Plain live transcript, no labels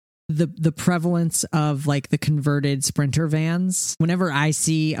the prevalence of like the converted Sprinter vans. Whenever I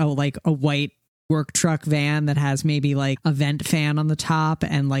see a white work truck van that has maybe like a vent fan on the top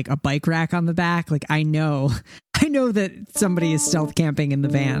and like a bike rack on the back, like I know that somebody is stealth camping in the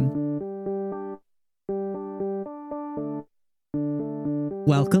van.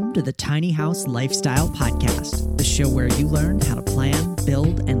 Welcome to the Tiny House Lifestyle Podcast, the show where you learn how to plan,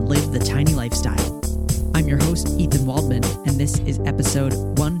 build, and live the tiny lifestyle. I'm your host, Ethan Waldman, and this is episode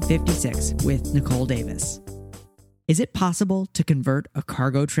 156 with Nicole Davis. Is it possible to convert a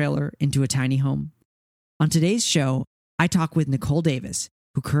cargo trailer into a tiny home? On today's show, I talk with Nicole Davis,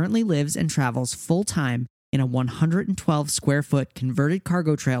 who currently lives and travels full-time in a 112 square foot converted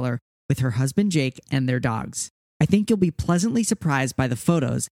cargo trailer with her husband Jake and their dogs. I think you'll be pleasantly surprised by the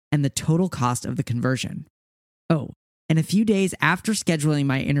photos and the total cost of the conversion. Oh, and a few days after scheduling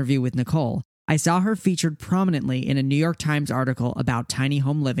my interview with Nicole, I saw her featured prominently in a New York Times article about tiny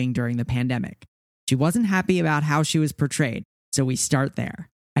home living during the pandemic. She wasn't happy about how she was portrayed, so we start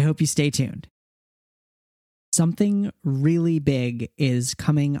there. I hope you stay tuned. Something really big is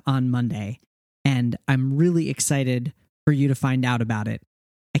coming on Monday, and I'm really excited for you to find out about it.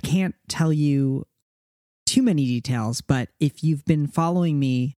 I can't tell you too many details, but if you've been following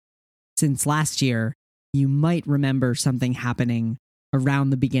me since last year, you might remember something happening around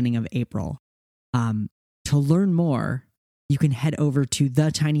the beginning of April. To learn more, you can head over to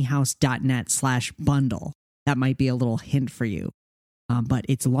thetinyhouse.net/bundle. That might be a little hint for you. But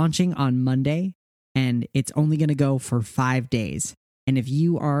it's launching on Monday, and it's only going to go for 5 days. And if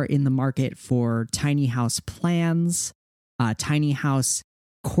you are in the market for tiny house plans, tiny house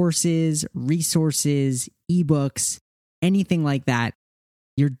courses, resources, ebooks, anything like that,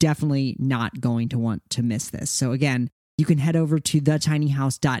 you're definitely not going to want to miss this. So again, you can head over to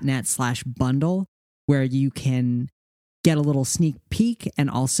thetinyhouse.net/bundle, where you can get a little sneak peek and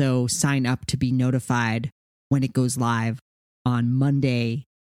also sign up to be notified when it goes live on Monday,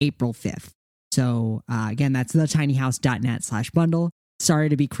 April 5th. So again, that's thetinyhouse.net/bundle. Sorry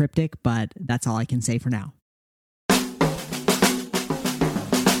to be cryptic, but that's all I can say for now.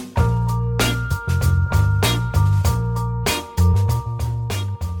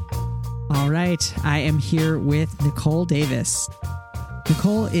 All right, I am here with Nicole Davis.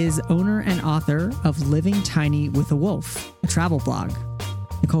 Nicole is owner and author of Living Tiny with a Wolf, a travel blog.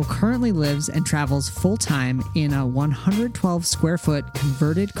 Nicole currently lives and travels full-time in a 112 square foot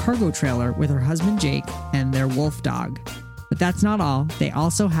converted cargo trailer with her husband Jake and their wolf dog. But that's not all. They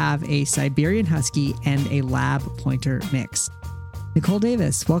also have a Siberian Husky and a Lab Pointer mix. Nicole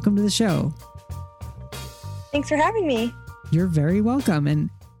Davis, welcome to the show. Thanks for having me. You're very welcome. And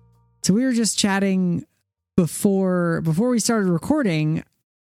so we were just chatting before we started recording.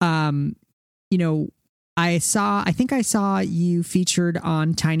 I think I saw you featured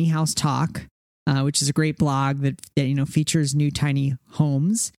on Tiny House Talk, which is a great blog that features new tiny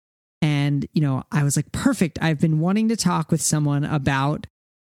homes. And, I was like, perfect. I've been wanting to talk with someone about,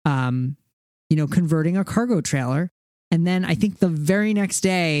 converting a cargo trailer. And then I think the very next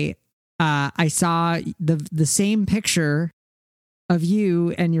day, I saw the same picture of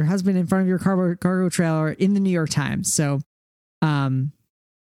you and your husband in front of your cargo trailer in the New York Times. So, I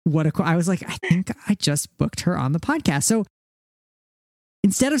was like, I think I just booked her on the podcast. So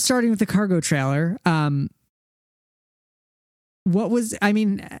instead of starting with the cargo trailer, has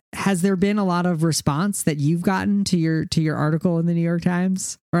there been a lot of response that you've gotten to your article in the New York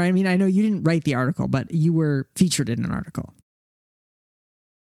Times? Or, I know you didn't write the article, but you were featured in an article.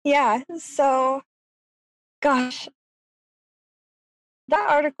 Yeah. So, gosh, that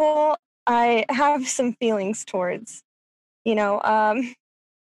article, I have some feelings towards,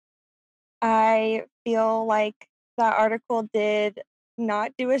 I feel like that article did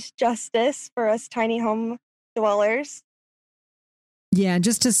not do us justice for us tiny home dwellers. Yeah, and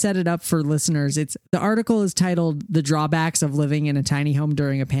just to set it up for listeners, the article is titled "The Drawbacks of Living in a Tiny Home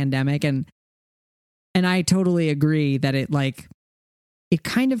During a Pandemic," and I totally agree that it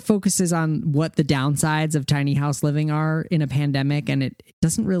kind of focuses on what the downsides of tiny house living are in a pandemic, and it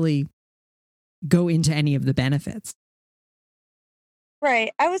doesn't really go into any of the benefits.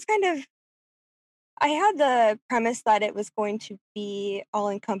 Right. I had the premise that it was going to be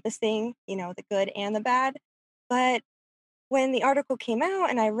all-encompassing, the good and the bad. But when the article came out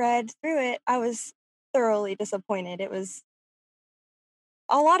and I read through it, I was thoroughly disappointed. It was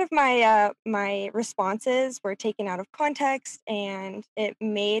a lot of my responses were taken out of context, and it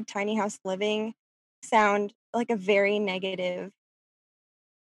made tiny house living sound like a very negative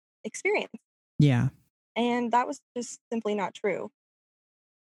experience. Yeah. And that was just simply not true.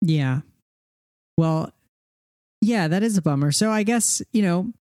 Yeah. Well, yeah, that is a bummer. So I guess,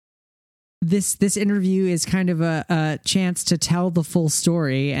 this interview is kind of a chance to tell the full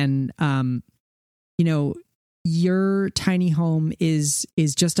story, and your tiny home is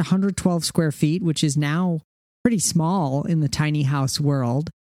just 112 square feet, which is now pretty small in the tiny house world.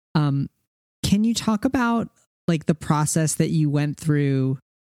 Can you talk about like the process that you went through?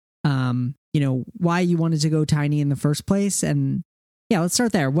 Why you wanted to go tiny in the first place, and let's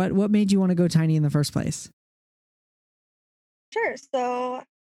start there. What made you want to go tiny in the first place? Sure. So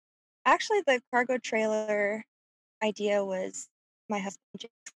actually, the cargo trailer idea was my husband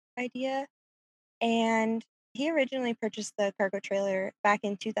Jake's idea, and he originally purchased the cargo trailer back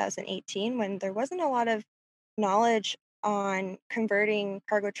in 2018 when there wasn't a lot of knowledge on converting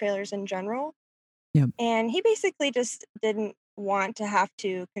cargo trailers in general. Yep. And he basically just didn't want to have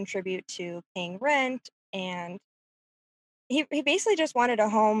to contribute to paying rent. And he basically just wanted a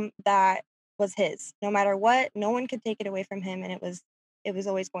home that was his. No matter what, no one could take it away from him, and it was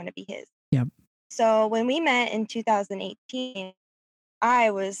always going to be his. Yep. So when we met in 2018,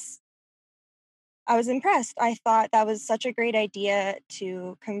 I was impressed. I thought that was such a great idea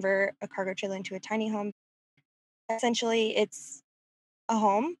to convert a cargo trailer into a tiny home. Essentially, it's a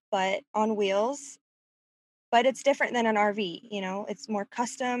home, but on wheels. But it's different than an RV, it's more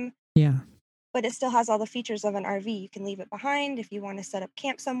custom, Yeah. but it still has all the features of an RV. You can leave it behind if you want to set up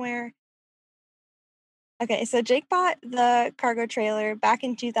camp somewhere. Okay, so Jake bought the cargo trailer back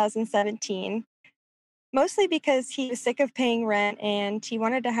in 2017, mostly because he was sick of paying rent and he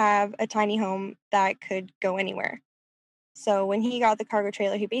wanted to have a tiny home that could go anywhere. So when he got the cargo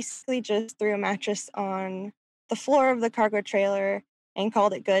trailer, he basically just threw a mattress on the floor of the cargo trailer and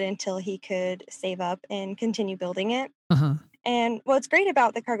called it good until he could save up and continue building it. Uh-huh. And what's great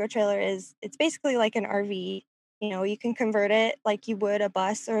about the cargo trailer is it's basically like an RV. You can convert it like you would a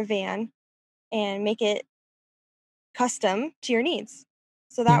bus or a van and make it custom to your needs.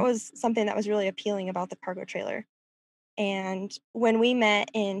 So that Yeah. was something that was really appealing about the cargo trailer. And when we met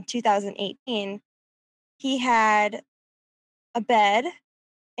in 2018, he had a bed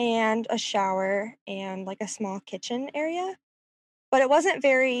and a shower and like a small kitchen area, but it wasn't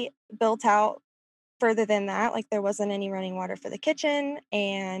very built out further than that. Like there wasn't any running water for the kitchen,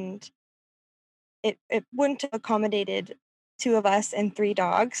 and it wouldn't have accommodated two of us and three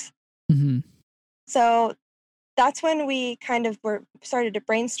dogs. Mm-hmm. So that's when we kind of started to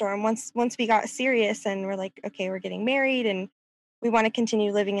brainstorm once we got serious and we're like, okay, we're getting married and we want to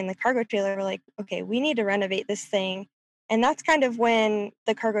continue living in the cargo trailer. We're like, okay, we need to renovate this thing. And that's kind of when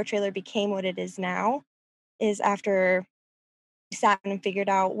the cargo trailer became what it is now, is after we sat and figured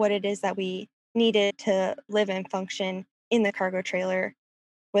out what it is that we needed to live and function in the cargo trailer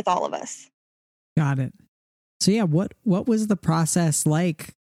with all of us. Got it. So what was the process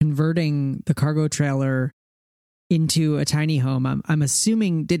like converting the cargo trailer into a tiny home? I'm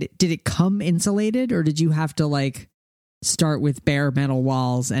assuming did it come insulated, or did you have to like start with bare metal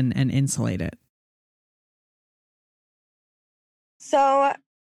walls and insulate it? So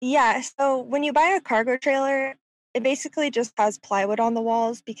so when you buy a cargo trailer, it basically just has plywood on the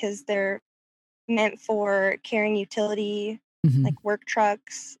walls because they're meant for carrying utility, Mm-hmm. like work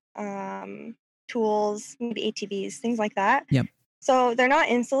trucks, tools, maybe ATVs, things like that. Yep. So they're not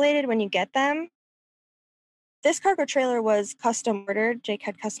insulated when you get them. This cargo trailer was custom ordered. Jake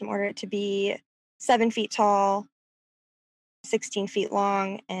had custom ordered it to be 7 feet tall, 16 feet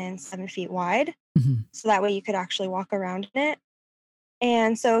long, and 7 feet wide. Mm-hmm. So that way you could actually walk around in it.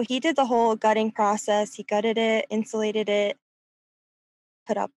 And so he did the whole gutting process. He gutted it, insulated it,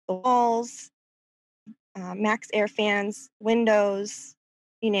 put up the walls, max air fans, windows,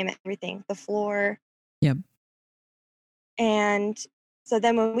 you name it, everything, the floor. Yep. And so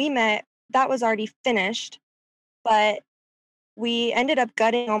then when we met, that was already finished, but we ended up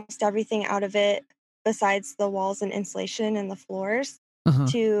gutting almost everything out of it besides the walls and insulation and the floors Uh-huh.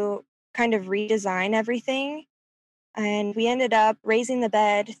 to kind of redesign everything. And we ended up raising the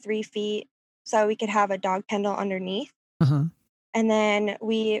bed 3 feet so we could have a dog kennel underneath. Uh-huh. And then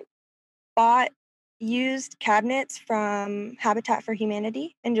we bought used cabinets from Habitat for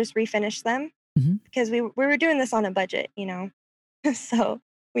Humanity and just refinished them Mm-hmm. because we were doing this on a budget, So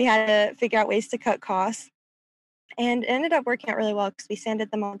we had to figure out ways to cut costs. And it ended up working out really well because we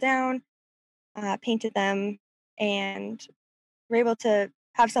sanded them all down, painted them, and were able to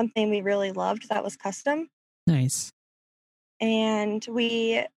have something we really loved that was custom. Nice. And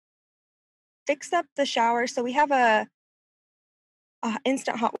we fixed up the shower. So we have a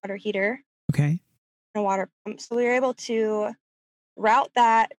instant hot water heater Okay. and a water pump. So we were able to route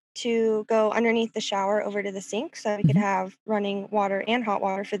that to go underneath the shower over to the sink so we could Mhm. have running water and hot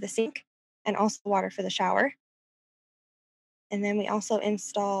water for the sink and also water for the shower. And then we also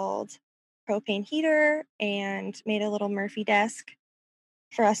installed propane heater and made a little Murphy desk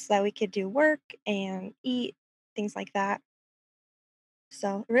for us so that we could do work and eat, things like that.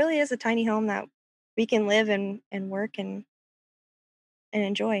 So it really is a tiny home that we can live and work and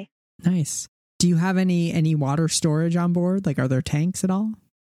enjoy. Nice. Do you have any water storage on board? Like, are there tanks at all?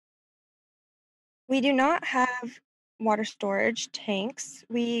 We do not have water storage tanks.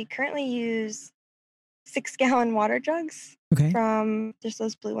 We currently use 6-gallon water jugs Okay. from just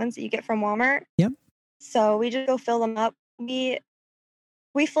those blue ones that you get from Walmart. Yep. So we just go fill them up. We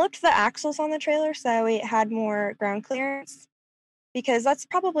flipped the axles on the trailer so it had more ground clearance, because that's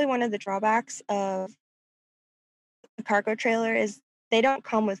probably one of the drawbacks of the cargo trailer is they don't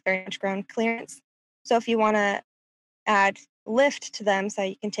come with very much ground clearance. So if you want to add lift to them so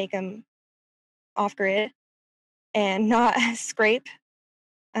you can take them off grid and not scrape,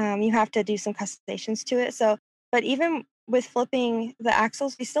 you have to do some customizations to it. So, but even with flipping the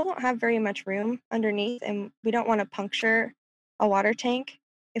axles, we still don't have very much room underneath, and we don't want to puncture a water tank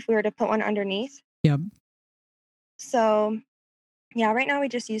if we were to put one underneath. Yep. So, yeah, right now we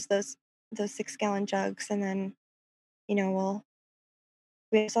just use those 6-gallon jugs, and then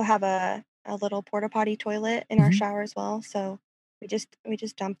we also have a little porta potty toilet in our Mhm. shower as well. So we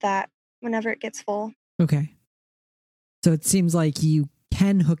just dump that whenever it gets full. Okay. So it seems like you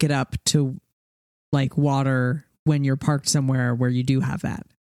can hook it up to like water when you're parked somewhere where you do have that.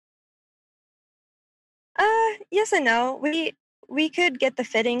 Yes and no. We could get the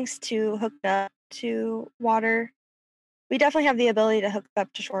fittings to hook it up to water. We definitely have the ability to hook it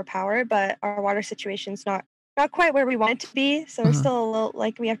up to shore power, but our water situation's not quite where we want it to be. So we're Uh-huh. still a little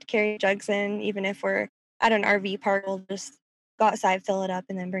like we have to carry jugs in, even if we're at an RV park. We'll just go outside, fill it up,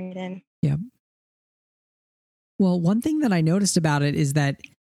 and then bring it in. Yep. Well, one thing that I noticed about it is that,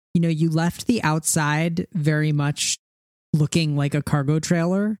 you left the outside very much looking like a cargo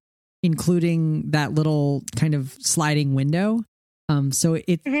trailer, including that little kind of sliding window. So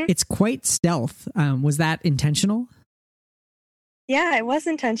it's quite stealth. Was that intentional? Yeah, it was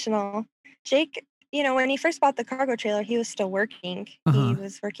intentional. Jake, when he first bought the cargo trailer, he was still working. He Uh-huh.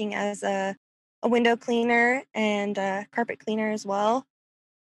 was working as a window cleaner and a carpet cleaner as well.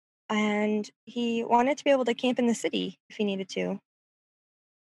 And he wanted to be able to camp in the city if he needed to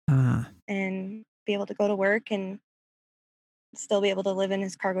and be able to go to work and still be able to live in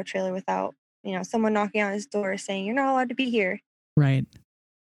his cargo trailer without, someone knocking on his door saying, "You're not allowed to be here." Right.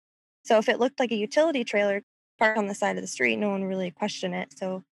 So if it looked like a utility trailer parked on the side of the street, no one really questioned it.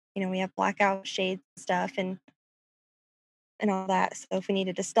 So, we have blackout shades and stuff and all that. So if we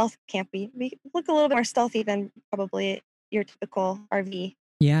needed to stealth camp, we look a little bit more stealthy than probably your typical RV.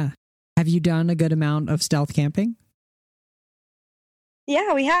 Yeah. Have you done a good amount of stealth camping?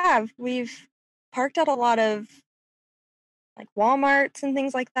 Yeah, we have. We've parked at a lot of like Walmarts and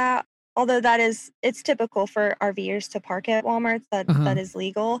things like that. Although it's typical for RVers to park at Walmarts, Uh-huh. that is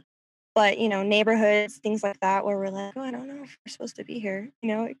legal. But, neighborhoods, things like that where we're like, "Oh, I don't know if we're supposed to be here."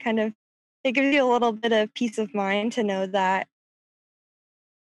 It gives you a little bit of peace of mind to know that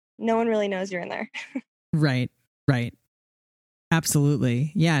no one really knows you're in there. Right. Right.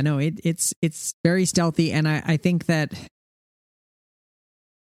 Absolutely. Yeah, no, it's very stealthy. And I think that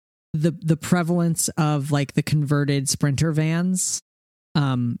the prevalence of like the converted Sprinter vans,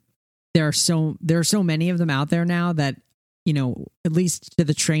 there are so many of them out there now that, at least to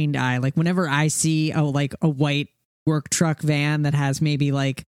the trained eye, like whenever I see a white work truck van that has maybe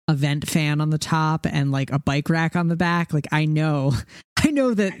like a vent fan on the top and like a bike rack on the back, like I know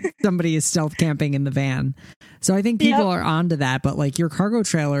that somebody is stealth camping in the van. So I think people Yep. are onto that, but like your cargo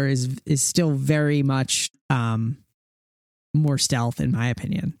trailer is still very much more stealth in my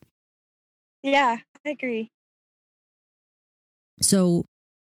opinion. Yeah, I agree. So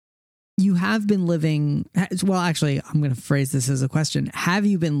you have been living, well, actually, I'm going to phrase this as a question. Have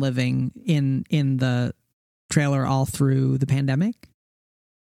you been living in the trailer all through the pandemic?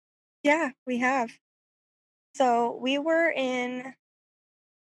 Yeah, we have. So we were in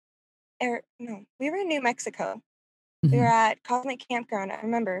New Mexico. We were Mm-hmm. at Cosmic Campground, I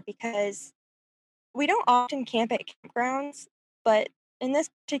remember, because we don't often camp at campgrounds, but in this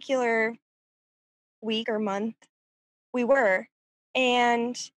particular week or month, we were.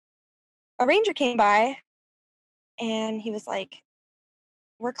 And a ranger came by and he was like,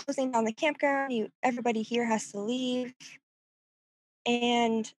 "We're closing down the campground. Everybody here has to leave.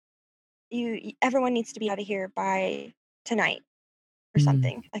 And everyone needs to be out of here by tonight," or Mm.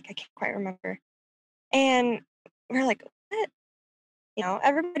 something. Like I can't quite remember. And we're like, "What?"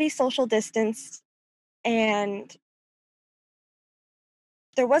 Everybody's social distanced, and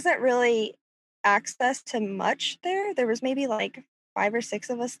there wasn't really access to much there. There was maybe like 5 or 6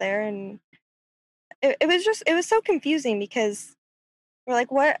 of us there, and it was so confusing because we're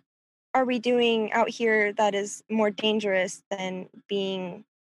like, what are we doing out here that is more dangerous than being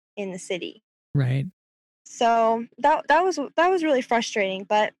in the city? Right. So that was really frustrating,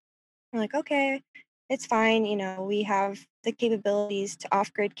 but we're like, okay, it's fine. You know, we have the capabilities to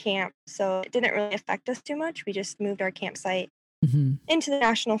off-grid camp, so it didn't really affect us too much. We just moved our campsite Hmm. into the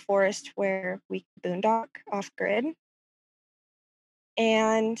national forest where we could boondock off-grid,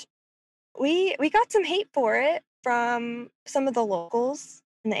 and we got some hate for it from some of the locals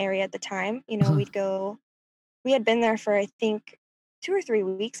in the area at the time. You know, Uh-huh. we had been there for I think 2 or 3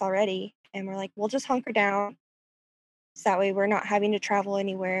 weeks already, and we're like, we'll just hunker down. So that way we're not having to travel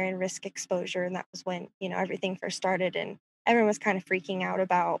anywhere and risk exposure. And that was when, you know, everything first started and everyone was kind of freaking out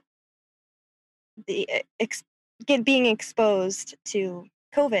about the being exposed to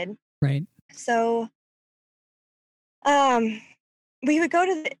COVID. Right. So um, we would go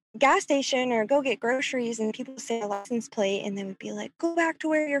to the gas station or go get groceries and people would say a license plate and they would be like, go back to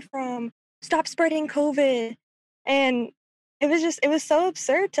where you're from, stop spreading COVID. And it was so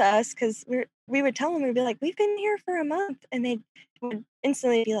absurd to us because we would tell them, we'd be like, we've been here for a month. And they would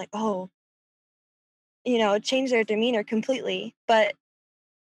instantly be like, oh, you know, change their demeanor completely. But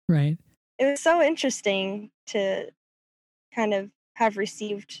Right. it was so interesting to kind of have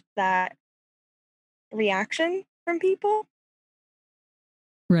received that reaction from people.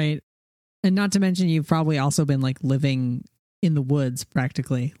 Right. And not to mention, you've probably also been like living in the woods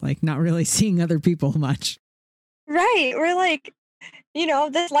practically, like not really seeing other people much. Right. We're like, you know,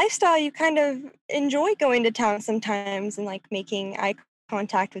 this lifestyle, you kind of enjoy going to town sometimes and like making eye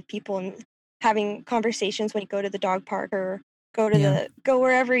contact with people and having conversations when you go to the dog park or Yeah. go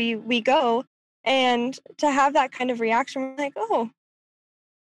wherever we go. And to have that kind of reaction, we're like, oh,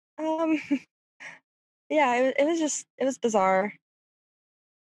 um, yeah, it was bizarre.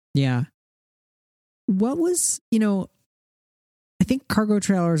 Yeah. What was, you know, I think cargo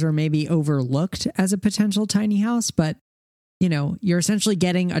trailers are maybe overlooked as a potential tiny house, but you know, you're essentially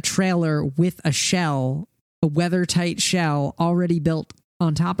getting a trailer with a shell, a weather tight shell already built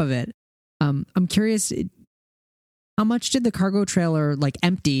on top of it. I'm curious, how much did the cargo trailer like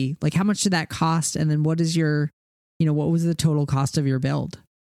empty? Like how much did that cost? And then what is your, you know, what was the total cost of your build?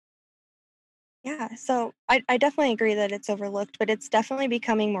 Yeah, so I definitely agree that it's overlooked, but it's definitely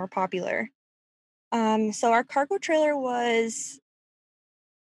becoming more popular. So our cargo trailer was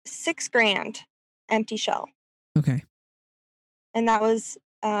 6 grand empty shell. Okay. And that was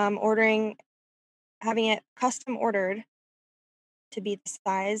ordering, having it custom ordered to be the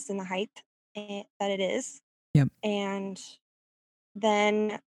size and the height that it is. Yep. And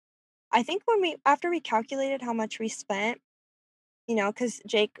then I think after we calculated how much we spent, you know, because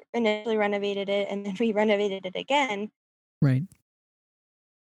Jake initially renovated it and then we renovated it again, Right.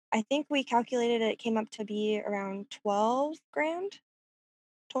 I think we calculated it came up to be around 12 grand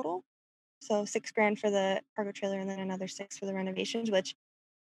total. So 6 grand for the cargo trailer and then another six for the renovations, which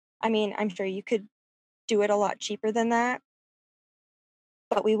I mean, I'm sure you could do it a lot cheaper than that.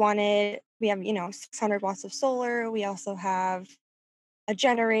 But we have, you know, 600 watts of solar. We also have a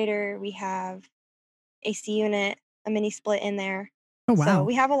generator. We have AC unit, a mini split in there. Oh, So wow.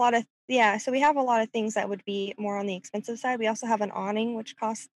 we have a lot of, yeah, so we have a lot of things that would be more on the expensive side. We also have an awning, which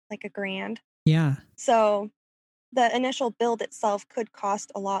costs like $1,000. Yeah. So the initial build itself could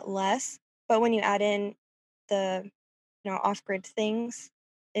cost a lot less, but when you add in the, you know, off-grid things,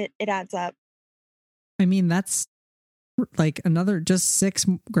 it adds up. I mean, that's like another just 6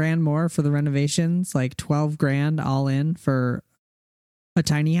 grand more for the renovations, like 12 grand all in for a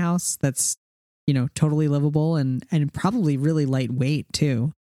tiny house that's, you know, totally livable and probably really lightweight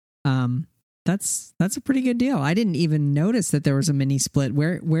too. That's a pretty good deal. I didn't even notice that there was a mini split.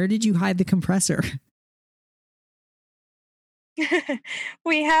 Where did you hide the compressor?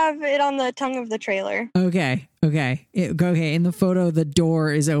 We have it on the tongue of the trailer. Okay. In the photo, the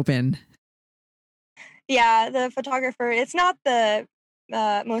door is open. Yeah, the photographer, it's not the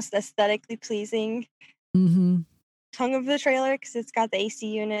most aesthetically pleasing tongue of the trailer because it's got the AC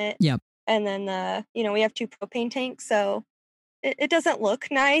unit. Yep. And then you know, we have 2 propane tanks, so it doesn't look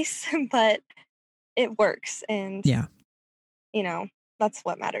nice, but it works. And Yeah. you know, that's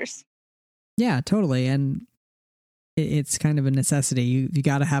what matters. Yeah, totally. And it's kind of a necessity. You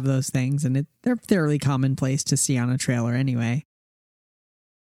got to have those things, and they're fairly commonplace to see on a trailer anyway.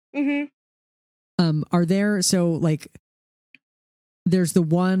 Are there, so like there's the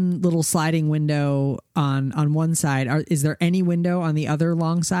one little sliding window on one side. Is there any window on the other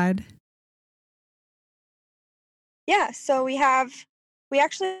long side? Yeah, so we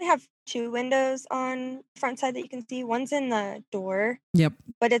actually have two windows on the front side that you can see. One's in the door, Yep.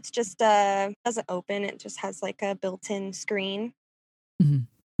 but it's just doesn't open. It just has like a built-in screen.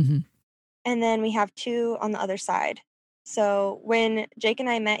 Mm-hmm. Mm-hmm. And then we have two on the other side. So when Jake and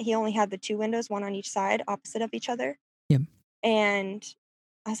I met, he only had the two windows, one on each side, opposite of each other. Yep. And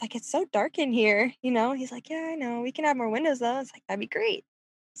I was like, it's so dark in here, you know? He's like, yeah, I know. We can add more windows though. I was like, that'd be great.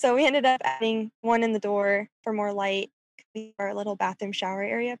 So we ended up adding one in the door for more light. We have our little bathroom shower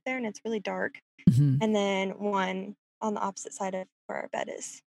area up there, and it's really dark. Mm-hmm. And then one on the opposite side of where our bed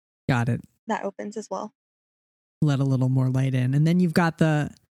is. Got it. That opens as well. Let a little more light in. And then you've got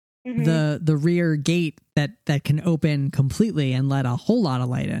the rear gate that can open completely and let a whole lot of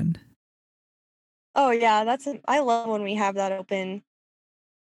light in. Oh yeah, I love when we have that open.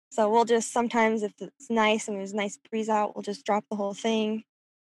 So we'll just sometimes, if it's nice and there's a nice breeze out, we'll just drop the whole thing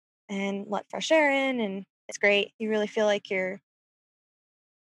and let fresh air in, and it's great. You really feel like you're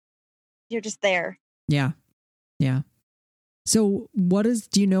just there. Yeah. Yeah. So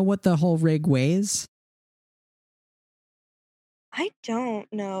do you know what the whole rig weighs? I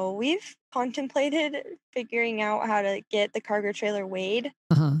don't know. We've contemplated figuring out how to get the cargo trailer weighed.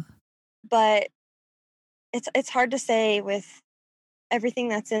 Uh-huh. But it's hard to say with everything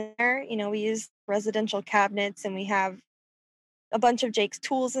that's in there. You know, we use residential cabinets, and we have a bunch of Jake's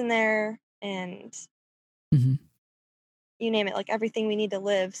tools in there, and Mm-hmm. you name it, like everything we need to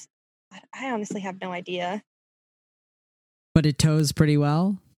live. I honestly have no idea. But it tows pretty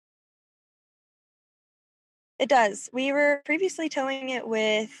well? It does. We were previously towing it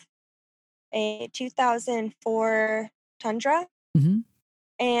with a 2004 Tundra. Mm-hmm.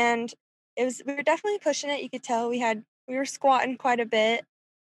 And we were definitely pushing it. You could tell we were squatting quite a bit,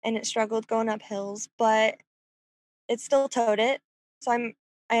 and it struggled going up hills, but it still towed it. So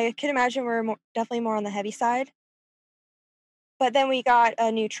I could imagine we're definitely more on the heavy side. But then we got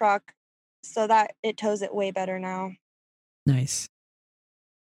a new truck, so that it tows it way better now. Nice.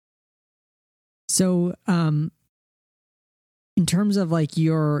 So, in terms of like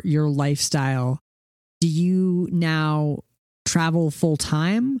your lifestyle, do you now travel full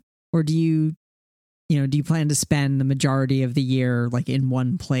time, or do you plan to spend the majority of the year like in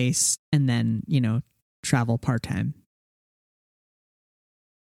one place and then, travel part time?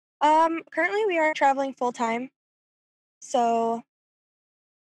 Currently we are traveling full time. So,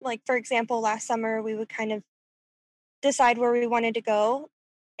 like for example, last summer we would kind of decide where we wanted to go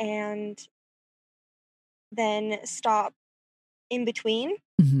and then stop in between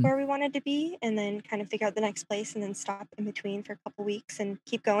where we wanted to be, and then kind of figure out the next place, and then stop in between for a couple weeks and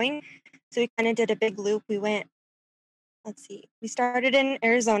keep going. So we kind of did a big loop. We went, we started in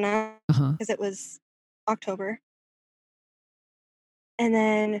Arizona because it was October. And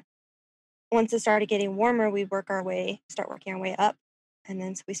then once it started getting warmer, we'd start working our way up. And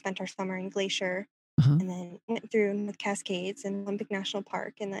then so we spent our summer in Glacier, and then went through North Cascades and Olympic National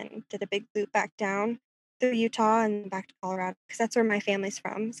Park, and then did a big loop back down through Utah and back to Colorado, because that's where my family's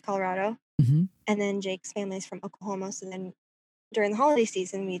from, is Colorado. Mm-hmm. And then Jake's family's from Oklahoma. So then during the holiday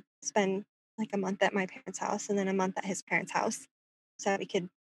season, we'd spend like a month at my parents' house and then a month at his parents' house, so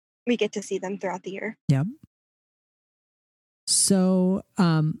we get to see them throughout the year. Yep. So,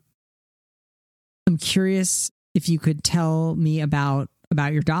 I'm curious if you could tell me about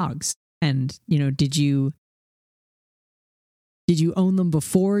your dogs, and did you own them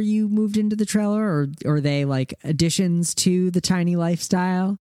before you moved into the trailer, or are they like additions to the tiny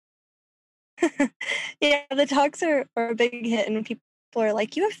lifestyle? Yeah, the dogs are a big hit, and people are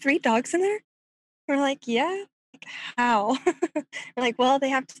like, "You have 3 dogs in there?" We're like, "Yeah." Like, how? We're like, well, they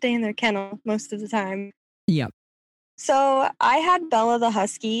have to stay in their kennel most of the time. Yep. So I had Bella the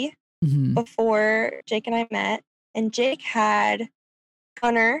husky before Jake and I met, and Jake had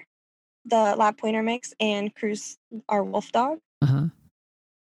Gunner, the lab pointer mix, and Cruz, our wolf dog.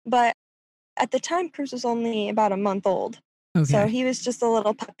 But at the time, Cruz was only about a month old. Okay. So he was just a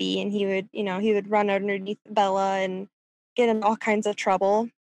little puppy, and he would run underneath Bella and get in all kinds of trouble.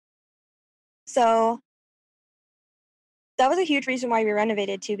 So that was a huge reason why we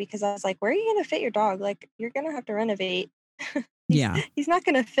renovated too, because I was like, where are you going to fit your dog? Like, you're going to have to renovate. He's not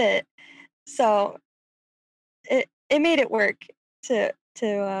going to fit. So it made it work to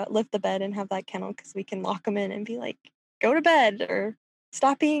lift the bed and have that kennel, because we can lock him in and be like, go to bed or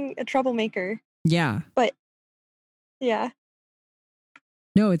stop being a troublemaker. Yeah. But yeah.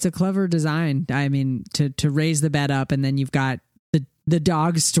 No, it's a clever design. I mean, to raise the bed up, and then you've got the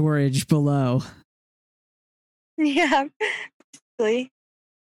dog storage below. Yeah. Basically.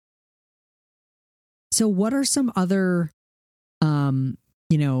 So what are some other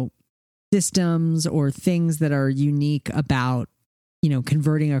systems or things that are unique about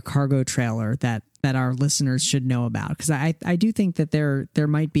converting a cargo trailer that our listeners should know about? Because I do think that there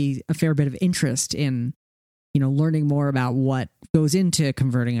might be a fair bit of interest in, learning more about what goes into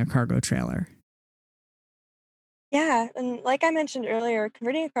converting a cargo trailer. Yeah, and like I mentioned earlier,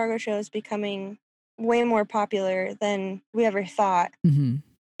 converting a cargo trailer is becoming way more popular than we ever thought Mm-hmm.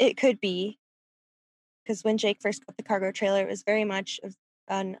 it could be. Because when Jake first got the cargo trailer, it was very much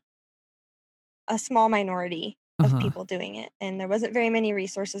a small minority of people doing it, and there wasn't very many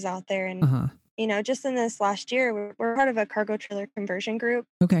resources out there. And just in this last year, we're part of a cargo trailer conversion group.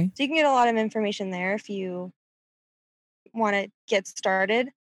 Okay. So you can get a lot of information there if you want to get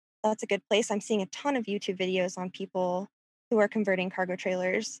started. That's a good place. I'm seeing a ton of YouTube videos on people who are converting cargo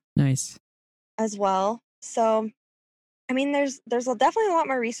trailers. Nice. As well. So, I mean, there's definitely a lot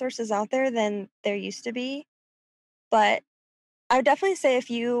more resources out there than there used to be. But I would definitely say if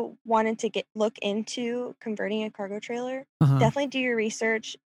you wanted to look into converting a cargo trailer, definitely do your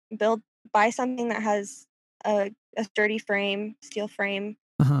research, buy something that has a sturdy frame, steel frame,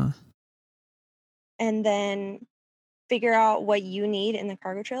 and then figure out what you need in the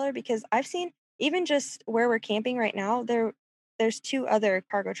cargo trailer. Because I've seen, even just where we're camping right now, there's 2 other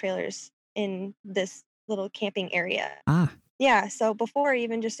cargo trailers in this little camping area. Yeah, so before,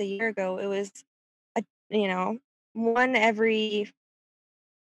 even just a year ago, it was one every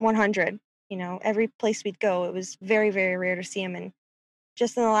 100. Every place we'd go, it was very, very rare to see them. And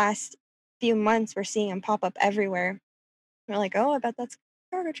just in the last few months, we're seeing them pop up everywhere. We're like, oh, I bet that's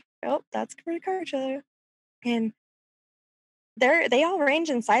cargo trailer. Oh, that's a cargo trailer. And they all range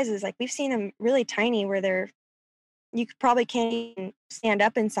in sizes. Like, we've seen them really tiny where you probably can't even stand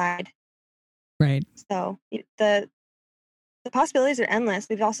up inside. Right. So the possibilities are endless.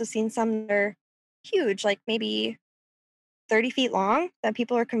 We've also seen some that are huge, like maybe 30 feet long, that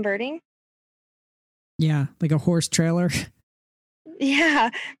people are converting. Yeah, like a horse trailer.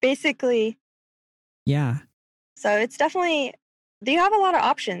 Yeah, basically. Yeah. So it's definitely, you have a lot of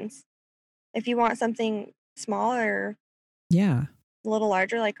options. If you want something small or a little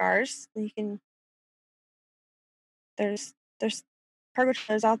larger like ours, you can. There's cargo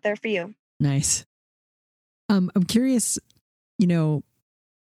trailers out there for you. Nice. I'm curious,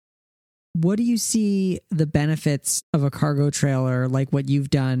 what do you see the benefits of a cargo trailer like what you've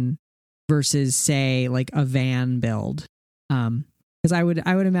done versus, say, like a van build? Because I would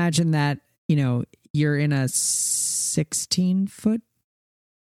imagine that, you're in a 16-foot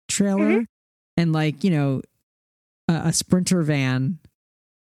trailer, and like, a Sprinter van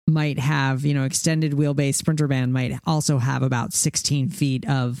might have, extended wheelbase Sprinter van might also have about 16 feet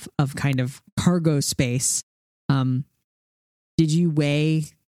of kind of cargo space. Did you weigh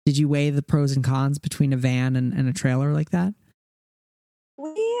the pros and cons between a van and a trailer like that?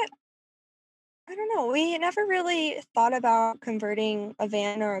 I don't know. We never really thought about converting a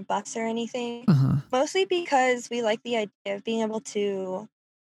van or a bus or anything. Mostly because we like the idea of being able to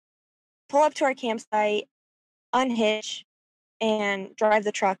pull up to our campsite, unhitch, and drive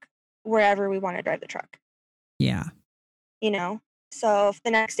the truck wherever we want to drive the truck. Yeah. So if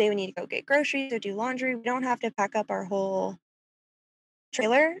the next day we need to go get groceries or do laundry, we don't have to pack up our whole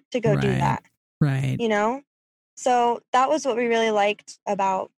trailer to go do that. Right. So that was what we really liked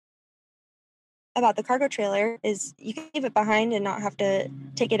about the cargo trailer, is you can leave it behind and not have to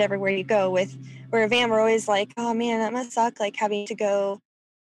take it everywhere you go. Where a van, we're always like, oh man, that must suck, like having to go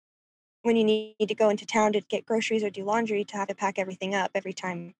when you need to go into town to get groceries or do laundry, to have to pack everything up every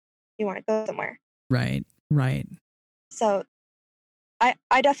time you want to go somewhere. Right. So I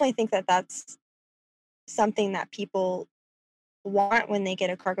definitely think that that's something that people want when they get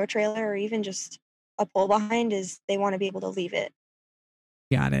a cargo trailer, or even just a pull behind, is they want to be able to leave it.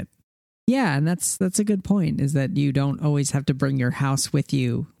 Got it. Yeah, and that's a good point, is that you don't always have to bring your house with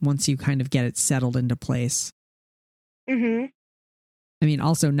you once you kind of get it settled into place. I mean,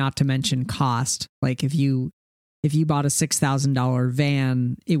 also, not to mention cost. Like if you bought a $6,000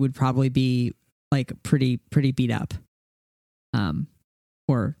 van, it would probably be like pretty beat up.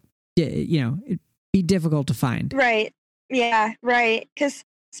 Or it'd be difficult to find. Right. Yeah, right. Because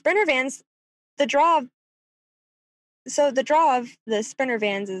Sprinter vans, the draw of the Sprinter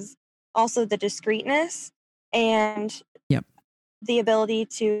vans is also the discreetness and the ability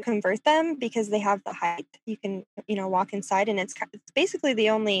to convert them, because they have the height. You can, walk inside, and it's basically the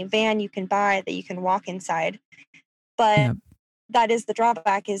only van you can buy that you can walk inside. But that is the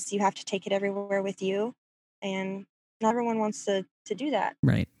drawback, is you have to take it everywhere with you, and not everyone wants to do that.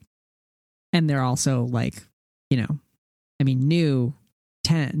 Right. And they're also like, new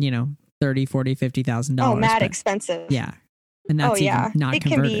 10, $30,000, $40,000, $50,000. Oh, mad expensive. Yeah. And that's even not it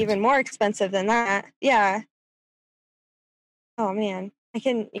converted. Can be even more expensive than that. Yeah. Oh man, I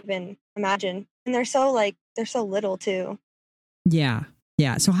can't even imagine. And they're so little too. Yeah.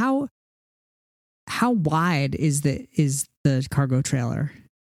 Yeah. So how wide is the cargo trailer?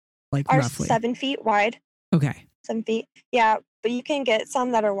 Like Ours roughly. 7 feet wide. Okay. 7 feet. Yeah, but you can get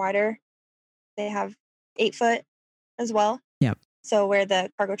some that are wider. They have 8 foot as well. Yep. So where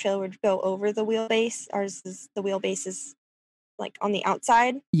the cargo trailer would go over the wheelbase, the wheelbase is like on the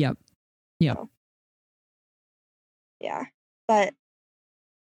outside. Yep. Yep. So, yeah. But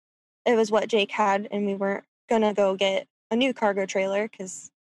it was what Jake had, and we weren't gonna go get a new cargo trailer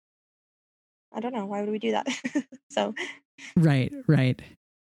because I don't know, why would we do that? So, Right. Right.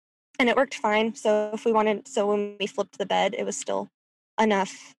 and it worked fine. So when we flipped the bed, it was still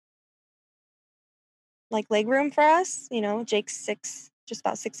enough like leg room for us. Jake's just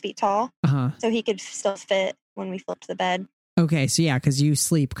about 6 feet tall, Uh-huh. so he could still fit when we flipped the bed. Okay. So yeah, because you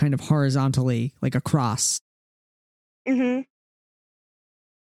sleep kind of horizontally, like across. Mm-hmm.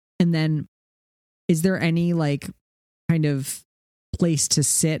 And then is there any like kind of place to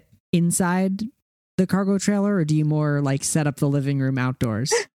sit inside the cargo trailer, or do you more like set up the living room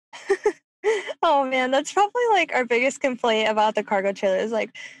outdoors? Oh man, that's probably like our biggest complaint about the cargo trailer is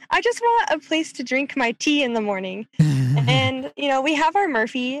like, I just want a place to drink my tea in the morning. And, we have our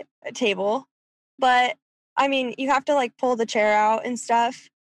Murphy table, but I mean, you have to like pull the chair out and stuff.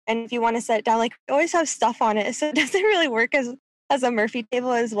 And if you want to set it down, like we always have stuff on it. So it doesn't really work as a Murphy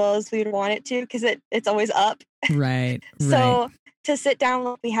table as well as we would want it to because it's always up. Right. So right. to sit down,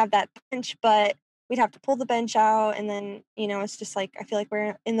 look, we have that bench, but we'd have to pull the bench out. And then, it's just like, I feel like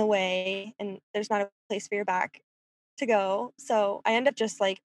we're in the way and there's not a place for your back to go. So I end up just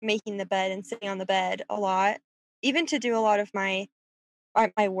like making the bed and sitting on the bed a lot, even to do a lot of my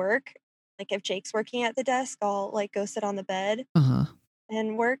work. Like if Jake's working at the desk, I'll like go sit on the bed Uh-huh.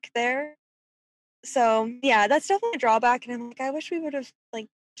 and work there. So yeah, that's definitely a drawback. And I'm like, I wish we would have like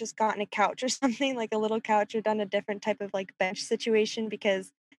just gotten a couch or something, like a little couch, or done a different type of like bench situation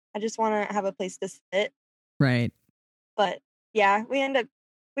because I just want to have a place to sit. Right. But yeah,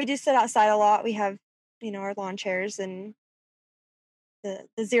 we do sit outside a lot. We have, our lawn chairs and the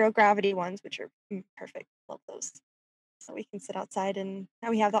zero gravity ones, which are perfect. Love those. So we can sit outside, and now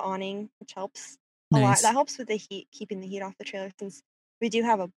we have the awning, which helps a lot. Nice. That helps with the heat, keeping the heat off the trailer since we do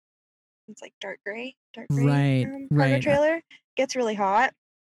have it's like dark gray Right. cargo Right. trailer. Gets really hot.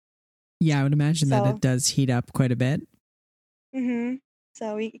 Yeah, I would imagine that So, it does heat up quite a bit.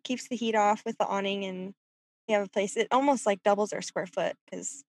 so it keeps the heat off with the awning, and we have a place. It almost like doubles our square foot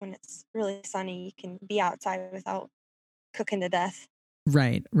because when it's really sunny, you can be outside without cooking to death.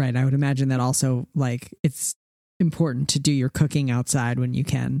 Right. Right. I would imagine that also like it's important to do your cooking outside when you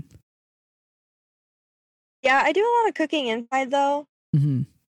can. Yeah, I do a lot of cooking inside though. Mm-hmm.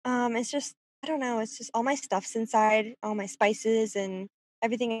 It's just I don't know. It's just all my stuff's inside, all my spices and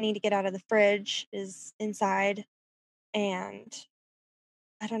everything I need to get out of the fridge is inside, and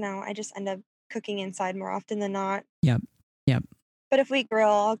I don't know. I just end up cooking inside more often than not. Yep. Yep. But if we grill,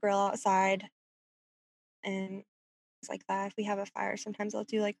 I'll grill outside and things like that. If we have a fire, sometimes I'll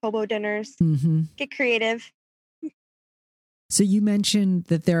do like hobo dinners. Mm-hmm. Get creative. So you mentioned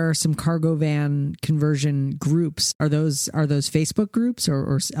that there are some cargo van conversion groups. Are those Facebook groups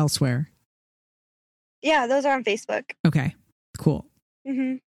or elsewhere? Yeah, those are on Facebook. Okay, cool.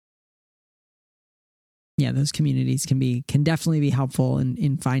 Mm-hmm. Yeah, those communities can definitely be helpful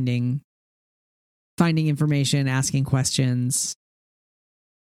in finding information, asking questions.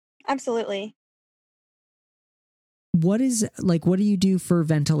 Absolutely. What do you do for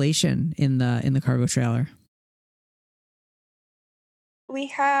ventilation in the cargo trailer? We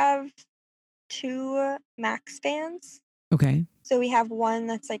have 2 Max fans. Okay. So we have one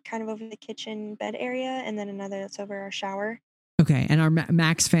that's like kind of over the kitchen bed area, and then another that's over our shower. Okay, and our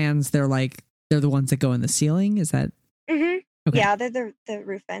Max fans, they're the ones that go in the ceiling. Is that? Mm-hmm. Okay. Yeah, they're the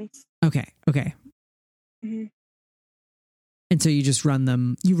roof vents. Okay. Mm-hmm. And so you just run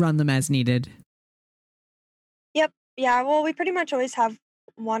them. You run them as needed. Yep. Yeah. Well, we pretty much always have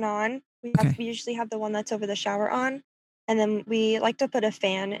one on. We usually have the one that's over the shower on, and then we like to put a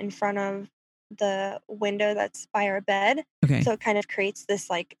fan in front of the window that's by our bed. Okay. So it kind of creates this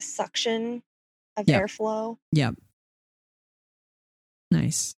like suction of Yep. airflow. Yep.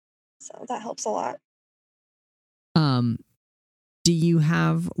 Nice. So that helps a lot. Do you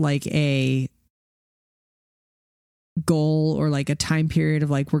have like a goal or like a time period of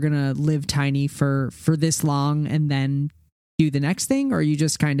like we're gonna live tiny for this long and then do the next thing, or are you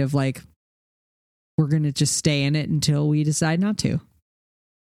just kind of like we're gonna just stay in it until we decide not to?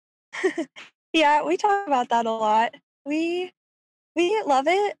 Yeah, we talk about that a lot. We love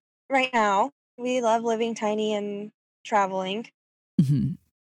it right now. We love living tiny, and traveling, Hmm.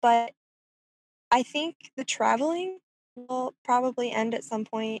 but I think the traveling will probably end at some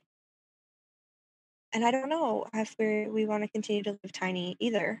point, and I don't know if we want to continue to live tiny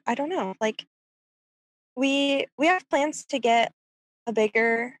either. I don't know. Like we have plans to get a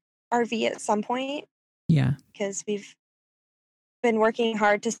bigger RV at some point Yeah. because we've been working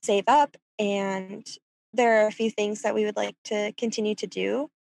hard to save up, and there are a few things that we would like to continue to do.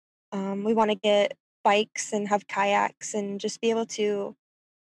 We want to get bikes and have kayaks and just be able to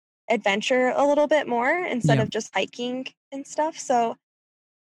adventure a little bit more instead Yep. of just hiking and stuff. So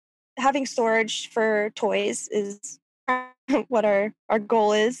having storage for toys is what our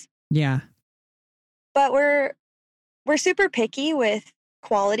goal is. Yeah. But we're super picky with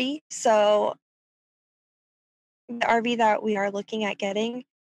quality. So the RV that we are looking at getting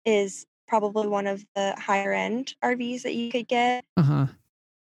is probably one of the higher end RVs that you could get. Uh-huh.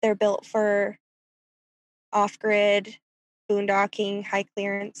 They're built for off-grid, boondocking, high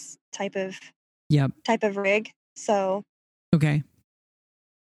clearance Yep. type of rig. So Okay.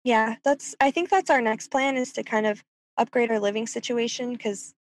 yeah, I think that's our next plan is to kind of upgrade our living situation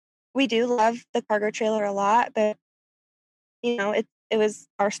because we do love the cargo trailer a lot, but it was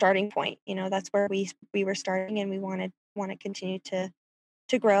our starting point. That's where we were starting, and we want to continue to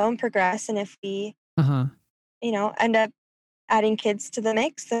grow and progress. And if we Uh-huh. end up adding kids to the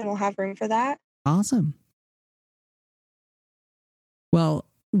mix, then we'll have room for that. Awesome. Well,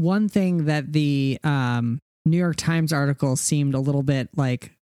 one thing that the New York Times article seemed a little bit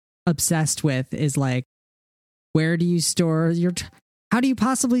like obsessed with is like, where do you store your how do you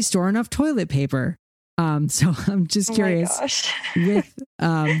possibly store enough toilet paper? So I'm just Oh my curious gosh. with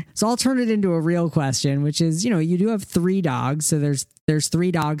so I'll turn it into a real question, which is, you do have 3 dogs, so there's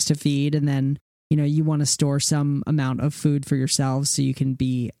 3 dogs to feed, and then you want to store some amount of food for yourselves so you can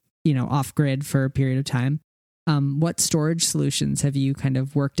be off grid for a period of time. What storage solutions have you kind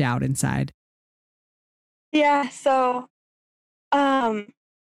of worked out inside? Yeah, so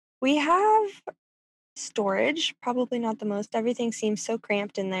we have storage, probably not the most. Everything seems so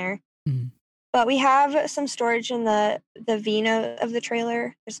cramped in there. Mhm. But we have some storage in the Vina of the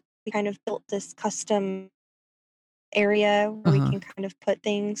trailer. We kind of built this custom area where we Uh-huh. can kind of put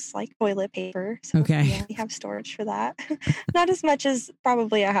things like toilet paper. So Okay. yeah, we have storage for that. Not as much as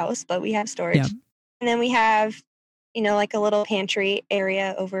probably a house, but we have storage. Yep. And then we have, like a little pantry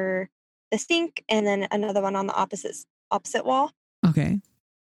area over the sink, and then another one on the opposite wall. Okay.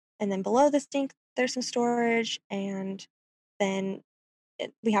 And then below the sink, there's some storage, and then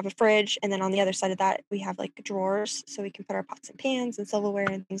we have a fridge, and then on the other side of that, we have like drawers so we can put our pots and pans and silverware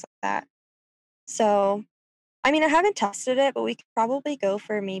and things like that. So, I mean, I haven't tested it, but we could probably go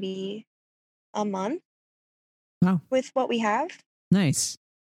for maybe a month Wow. with what we have. Nice.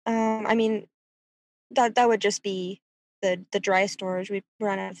 I mean, that would just be the dry storage. We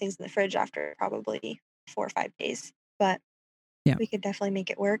run out of things in the fridge after probably 4 or 5 days, but Yeah. we could definitely make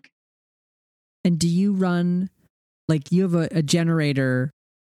it work. And do you run, like, you have a generator?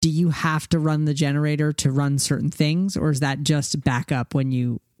 Do you have to run the generator to run certain things, or is that just backup when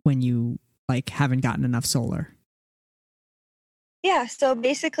you like haven't gotten enough solar? Yeah, so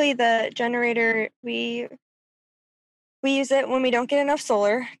basically the generator we use it when we don't get enough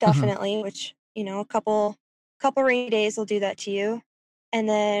solar, definitely, which, a couple rainy days will do that to you. And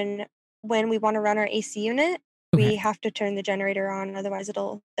then when we want to run our AC unit, Okay. we have to turn the generator on, otherwise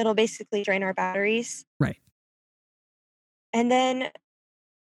it'll basically drain our batteries. Right. And then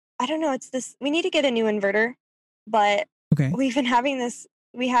I don't know, we need to get a new inverter, but Okay. we've been having this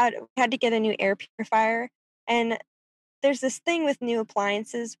we had to get a new air purifier, and there's this thing with new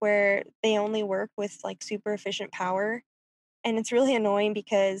appliances where they only work with like super efficient power. And it's really annoying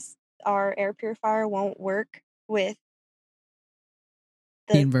because our air purifier won't work with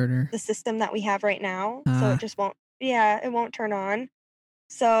The the inverter. the system that we have right now. So it just it won't turn on.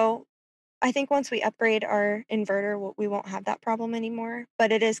 So I think once we upgrade our inverter, we won't have that problem anymore.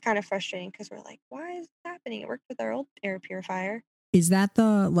 But it is kind of frustrating because we're like, why is this happening? It worked with our old air purifier. Is that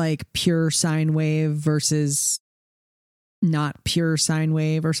the like pure sine wave versus not pure sine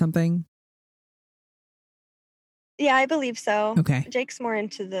wave or something? Yeah, I believe so. Okay. Jake's more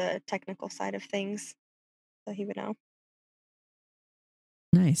into the technical side of things, so he would know.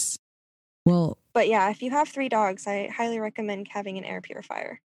 Nice. Well, But yeah, if you have 3 dogs, I highly recommend having an air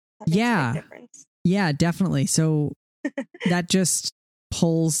purifier. That makes a big difference. Yeah, definitely. So that just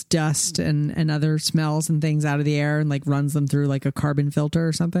pulls dust and other smells and things out of the air and like runs them through like a carbon filter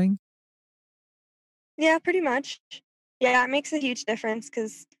or something. Yeah, pretty much. Yeah, it makes a huge difference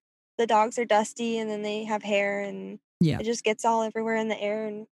because the dogs are dusty and then they have hair and Yeah. it just gets all everywhere in the air.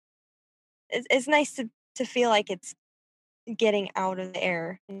 And it's nice to feel like it's getting out of the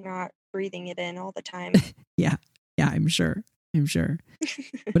air and not breathing it in all the time. Yeah. Yeah, I'm sure.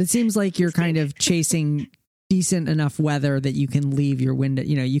 But it seems like you're kind of chasing decent enough weather that you can leave your window,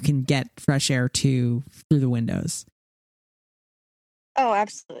 you can get fresh air through the windows. Oh,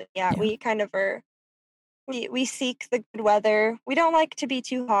 absolutely. Yeah. We kind of are, we seek the good weather. We don't like to be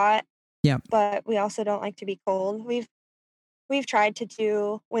too hot. Yep. But we also don't like to be cold. We've tried to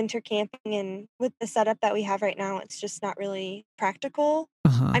do winter camping, and with the setup that we have right now, it's just not really practical.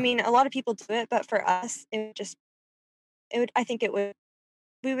 Uh-huh. I mean, a lot of people do it, but for us, I think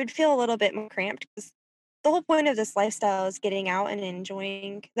we would feel a little bit more cramped, because the whole point of this lifestyle is getting out and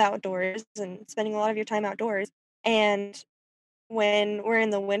enjoying the outdoors and spending a lot of your time outdoors. And when we're in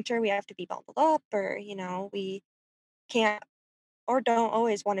the winter, we have to be bundled up, or, we can't or don't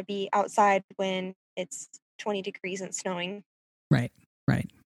always want to be outside when it's 20 degrees and snowing. Right.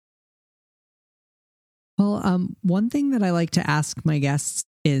 Well, one thing that I like to ask my guests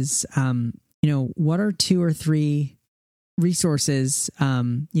is, what are 2 or 3 resources,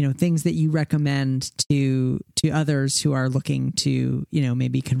 things that you recommend to others who are looking to,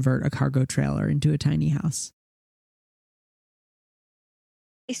 maybe convert a cargo trailer into a tiny house?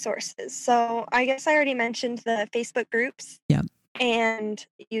 Resources. So I guess I already mentioned the Facebook groups. Yeah. And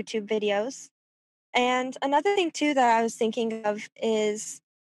YouTube videos. And another thing too that I was thinking of is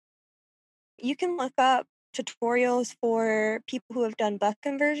you can look up tutorials for people who have done bus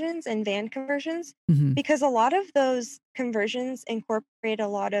conversions and van conversions, Mm-hmm. because a lot of those conversions incorporate a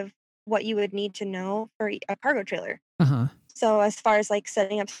lot of what you would need to know for a cargo trailer. Uh-huh. So as far as like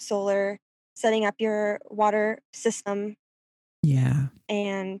setting up solar, setting up your water system, Yeah,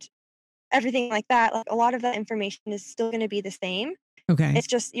 and everything like that, like a lot of that information is still going to be the same. okay. It's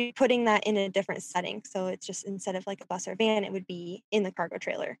just you putting that in a different setting. So it's just, instead of like a bus or van, it would be in the cargo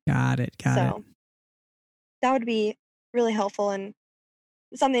trailer. Got it. So that would be really helpful, and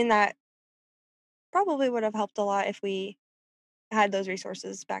something that probably would have helped a lot if we had those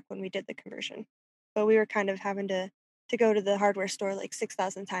resources back when we did the conversion. But we were kind of having to go to the hardware store like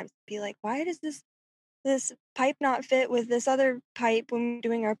 6,000 times and be like, why does this pipe not fit with this other pipe when we're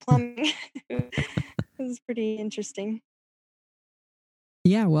doing our plumbing? It was pretty interesting.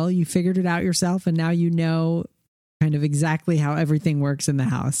 Yeah, well, you figured it out yourself, and now you know kind of exactly how everything works in the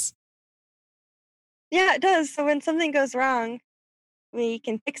house. Yeah, it does. So when something goes wrong, we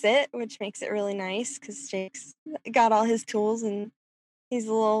can fix it, which makes it really nice, because Jake's got all his tools and he's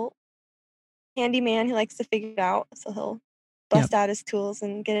a little handyman who likes to figure it out. So he'll bust out his tools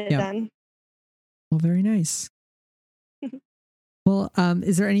and get it done. Well, very nice. Well,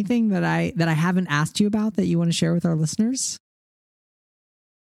 is there anything that I haven't asked you about that you want to share with our listeners?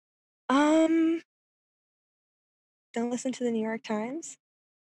 Don't listen to the New York Times.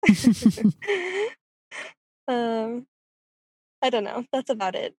 I don't know. That's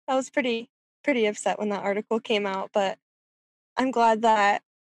about it. I was pretty upset when that article came out, but I'm glad that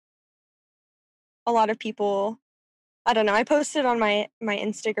a lot of people, I don't know, I posted on my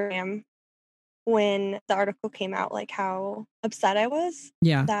Instagram when the article came out, like how upset I was.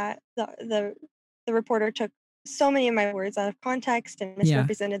 Yeah. That the reporter took so many of my words out of context and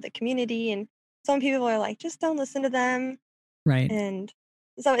misrepresented the community, and some people are like, just don't listen to them. Right. And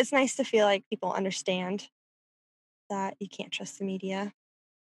so it's nice to feel like people understand that you can't trust the media.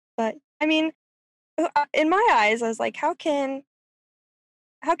 But I mean, in my eyes, I was like, how can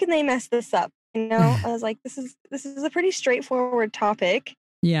they mess this up? I was like, this is a pretty straightforward topic.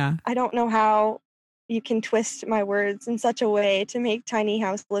 Yeah. I don't know how you can twist my words in such a way to make tiny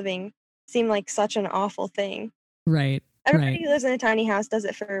house living seem like such an awful thing. Right. Everybody who lives in a tiny house does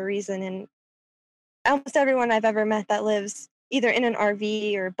it for a reason, and almost everyone I've ever met that lives either in an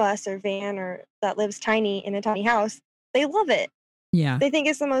RV or bus or van, or that lives tiny in a tiny house, they love it. Yeah. They think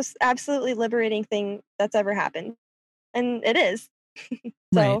it's the most absolutely liberating thing that's ever happened. And it is.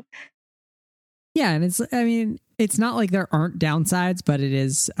 Right. Yeah, and it's not like there aren't downsides, but it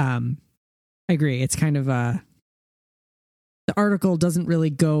is, I agree. It's kind of the article doesn't really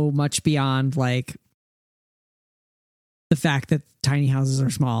go much beyond like the fact that tiny houses are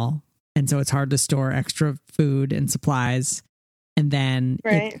small, and so it's hard to store extra food and supplies. And then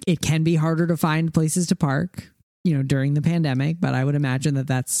it can be harder to find places to park, during the pandemic, but I would imagine that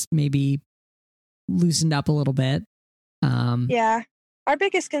that's maybe loosened up a little bit. Yeah. Our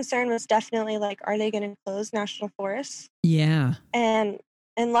biggest concern was definitely like, are they going to close national forests? Yeah. And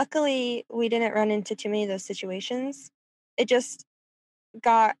luckily we didn't run into too many of those situations. It just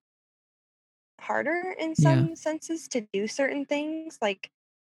got harder in some senses to do certain things. Like,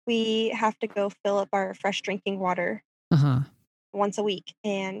 we have to go fill up our fresh drinking water once a week,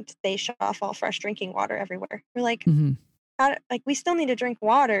 and they shut off all fresh drinking water everywhere. We're like, we still need to drink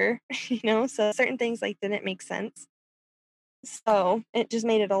water, so certain things like didn't make sense. So it just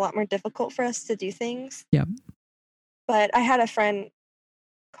made it a lot more difficult for us to do things. Yeah. But I had a friend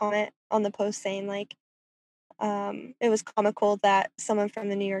comment on the post saying like, it was comical that someone from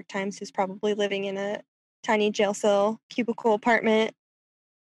the New York Times who's probably living in a tiny jail cell cubicle apartment,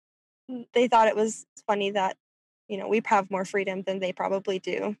 they thought it was funny that, we have more freedom than they probably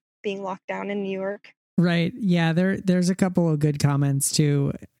do being locked down in New York. Right. Yeah, there's a couple of good comments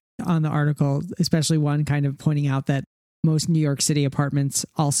too on the article, especially one kind of pointing out that most New York City apartments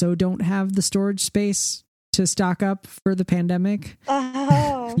also don't have the storage space to stock up for the pandemic.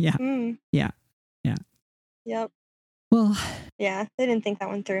 Oh. Yeah. Yeah. Yep. Well, yeah, they didn't think that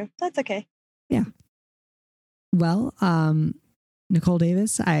one through. That's okay. Yeah. Well, Nicole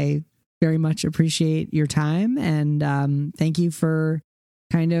Davis, I very much appreciate your time, and thank you for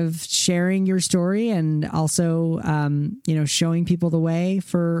kind of sharing your story and also, showing people the way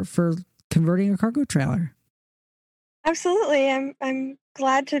for converting a cargo trailer. Absolutely. I'm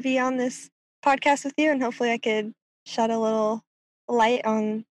glad to be on this podcast with you, and hopefully I could shed a little light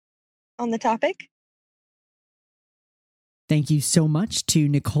on the topic. Thank you so much to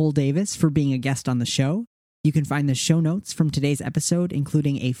Nicole Davis for being a guest on the show. You can find the show notes from today's episode,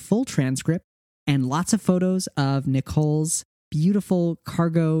 including a full transcript and lots of photos of Nicole's beautiful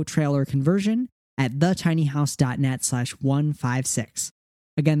cargo trailer conversion at thetinyhouse.net/156.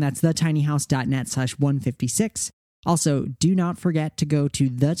 Again, that's thetinyhouse.net/156. Also, do not forget to go to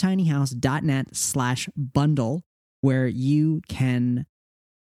thetinyhouse.net/bundle, where you can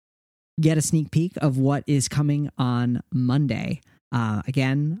get a sneak peek of what is coming on Monday.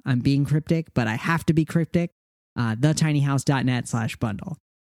 Again, I'm being cryptic, but I have to be cryptic. Thetinyhouse.net/bundle.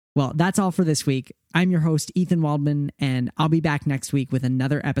 Well, that's all for this week. I'm your host, Ethan Waldman, and I'll be back next week with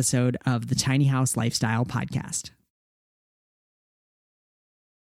another episode of the Tiny House Lifestyle Podcast.